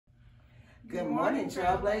Good morning,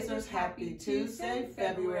 Trailblazers. Happy Tuesday,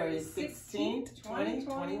 February 16th,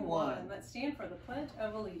 2021. Let's stand for the Pledge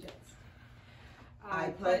of Allegiance. I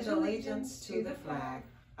pledge allegiance to the flag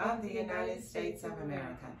of the United States of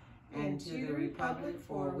America and to the republic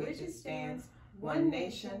for which it stands, one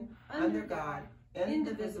nation, under God,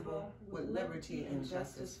 indivisible, with liberty and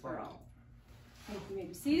justice for all. You may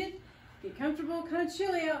be seated. Get comfortable. Kind of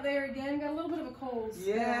chilly out there again. Got a little bit of a cold.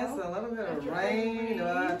 Yes, a little bit of rain.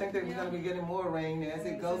 I think that we're going to be getting more rain as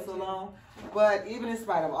it goes along. But even in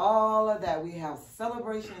spite of all of that, we have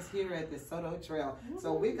celebrations here at the Soto Trail.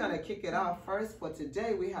 So we're going to kick it off first. For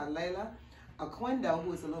today, we have Layla Aquendo,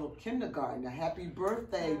 who is a little kindergartner. Happy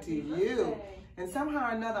birthday to you. And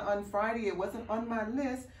somehow or another on Friday, it wasn't on my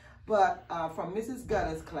list, but from Mrs.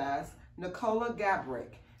 Gutter's class, Nicola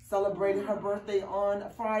Gabrick celebrated her birthday on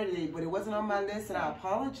Friday, but it wasn't on my list, and I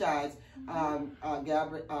apologize,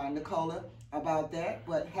 Nicola, about that.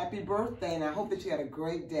 But happy birthday, and I hope that you had a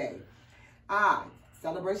great day.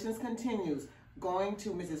 Celebrations continues. Going to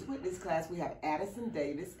Mrs. Whitley's class, we have Addison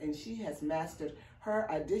Davis, and she has mastered her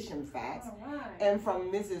addition facts. And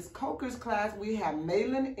from Mrs. Coker's class, we have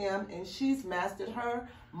Maylin M, and she's mastered her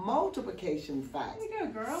multiplication facts. There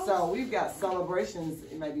you go, girls. So we've got celebrations.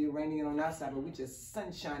 It might be raining on our side, but we're just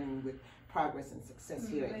sunshining with progress and success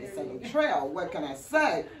here at the Soto Trail. What can I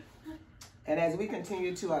say? And as we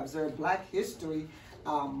continue to observe Black History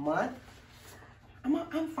Month,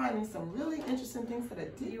 I'm finding some really interesting things that I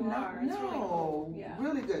did not know. Really cool. Yeah.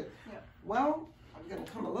 Really good. Yeah. Well, I'm going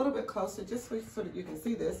to come a little bit closer just so that you can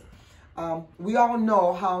see this. We all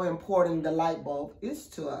know how important the light bulb is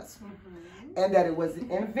to us, and that it was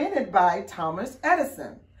invented by Thomas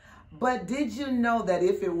Edison. But did you know that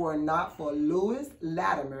if it were not for Louis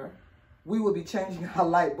Latimer, we would be changing our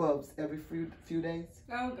light bulbs every few days?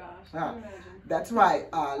 Oh gosh, I can imagine. That's right.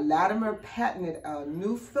 Latimer patented a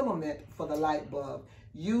new filament for the light bulb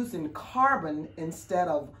using carbon instead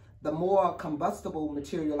of the more combustible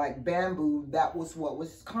material like bamboo. That was what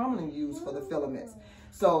was commonly used for the filaments.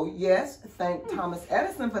 So yes, thank Thomas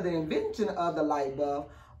Edison for the invention of the light bulb,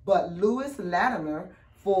 but Louis Latimer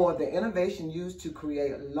for the innovation used to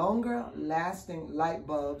create longer lasting light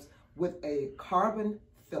bulbs with a carbon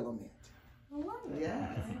filament. I love it.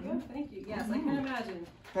 Yes. There you go. Thank you. Yes, I can imagine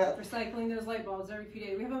recycling those light bulbs every few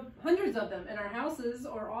days. We have hundreds of them in our houses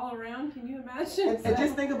or all around. Can you imagine? And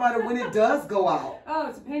just think about it when it does go out. Oh,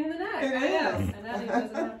 it's a pain in the neck. It is. And that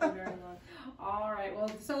doesn't happen very long. All right. Well,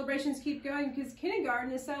 the celebrations keep going because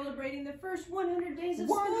kindergarten is celebrating the first 100 days of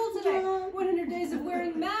school today. 100 days of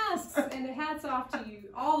wearing masks. And hats off to you,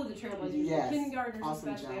 all of the Trailblazers, yes. kindergartners awesome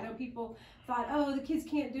especially. Job. I know people thought, oh, the kids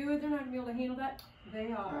can't do it. They're not going to be able to handle that.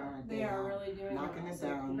 They are. They are really doing knocking it so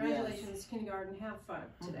down. congratulations, yes. kindergarten. Have fun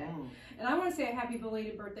today. And I want to say a happy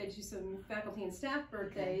belated birthday to some faculty and staff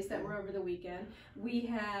birthdays that were over the weekend. We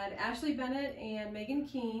had Ashley Bennett and Megan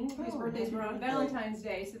Keene, whose birthdays were on Valentine's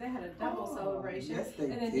Day, so they had a double celebration. Yes, they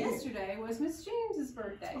and then did. yesterday was Miss James's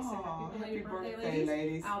birthday. So happy belated birthday,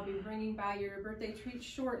 ladies. I'll be bringing by your birthday treat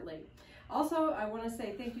shortly. Also, I want to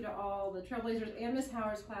say thank you to all the Trailblazers and Miss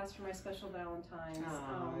Howard's class for my special Valentine's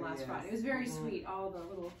last Friday. It was very sweet, all the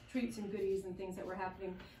little treats and goodies and things that were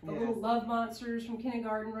happening. The little love monsters from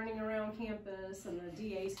kindergarten running around campus, and the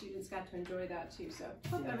DA students got to enjoy that too. So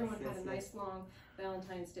hope everyone had a nice long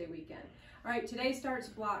Valentine's Day weekend. All right, today starts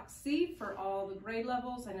Block C for all the grade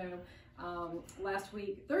levels. I know last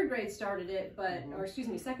week, third grade started it, but, or excuse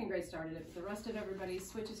me, second grade started it, but the rest of everybody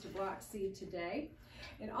switches to Block C today.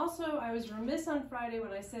 And also, I was remiss on Friday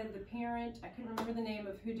when I said the parent, I couldn't remember the name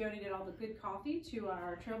of who donated all the good coffee to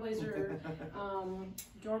our Trailblazer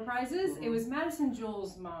door prizes. It was Madison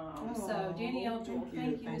Jewel's mom. So Danielle Jewel,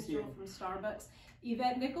 thank you, Miss Jewel from Starbucks.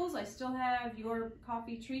 Yvette Nichols, I still have your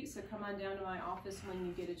coffee treat, so come on down to my office when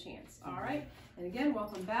you get a chance. All right, and again,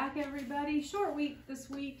 welcome back, everybody. Short week this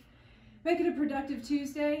week. Make it a productive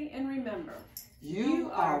Tuesday, and remember,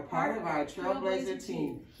 you are part of our Trailblazer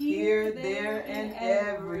team, here, there, and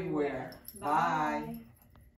everywhere. Bye.